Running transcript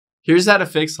Here's how to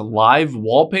fix live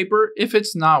wallpaper if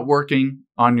it's not working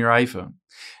on your iPhone.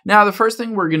 Now, the first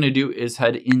thing we're going to do is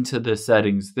head into the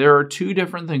settings. There are two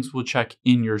different things we'll check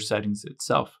in your settings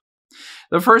itself.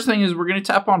 The first thing is we're going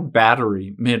to tap on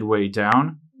battery midway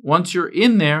down. Once you're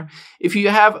in there, if you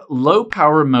have low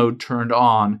power mode turned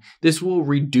on, this will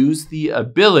reduce the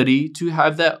ability to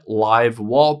have that live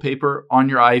wallpaper on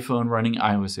your iPhone running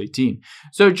iOS 18.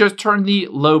 So just turn the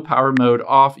low power mode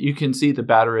off. You can see the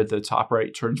battery at the top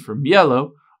right turns from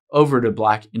yellow over to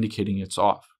black, indicating it's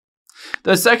off.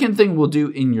 The second thing we'll do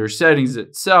in your settings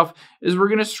itself is we're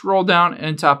going to scroll down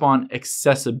and tap on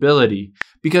accessibility,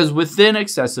 because within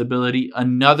accessibility,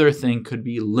 another thing could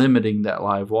be limiting that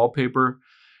live wallpaper.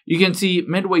 You can see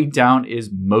midway down is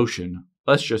motion.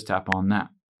 Let's just tap on that.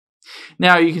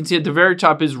 Now you can see at the very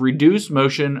top is reduce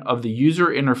motion of the user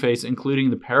interface,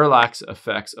 including the parallax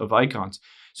effects of icons.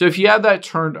 So if you have that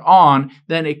turned on,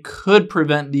 then it could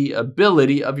prevent the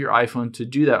ability of your iPhone to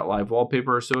do that live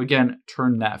wallpaper. So again,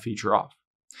 turn that feature off.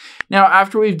 Now,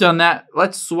 after we've done that,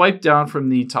 let's swipe down from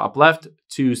the top left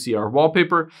to see our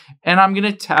wallpaper. And I'm going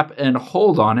to tap and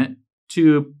hold on it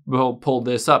to pull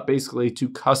this up, basically to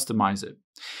customize it.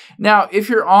 Now, if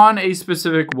you're on a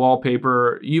specific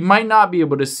wallpaper, you might not be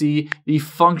able to see the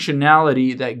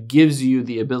functionality that gives you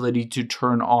the ability to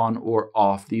turn on or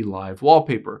off the live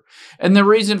wallpaper. And the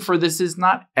reason for this is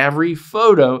not every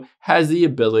photo has the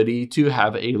ability to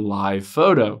have a live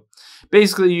photo.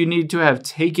 Basically, you need to have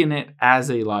taken it as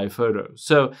a live photo.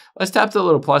 So let's tap the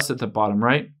little plus at the bottom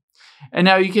right. And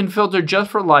now you can filter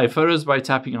just for live photos by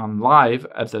tapping on live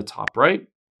at the top right.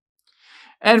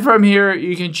 And from here,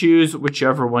 you can choose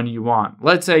whichever one you want.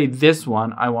 Let's say this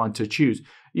one I want to choose.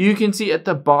 You can see at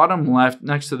the bottom left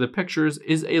next to the pictures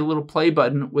is a little play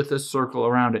button with a circle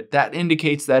around it. That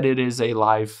indicates that it is a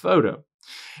live photo.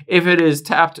 If it is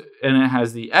tapped and it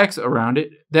has the X around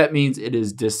it, that means it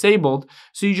is disabled.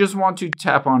 So you just want to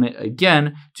tap on it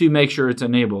again to make sure it's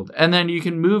enabled. And then you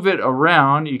can move it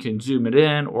around. You can zoom it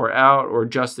in or out or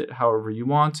adjust it however you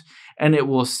want, and it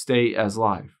will stay as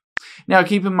live. Now,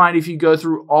 keep in mind, if you go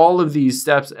through all of these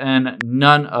steps and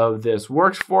none of this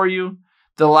works for you,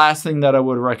 the last thing that I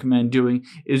would recommend doing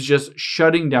is just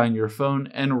shutting down your phone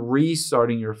and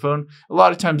restarting your phone. A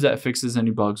lot of times that fixes any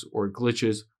bugs or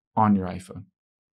glitches on your iPhone.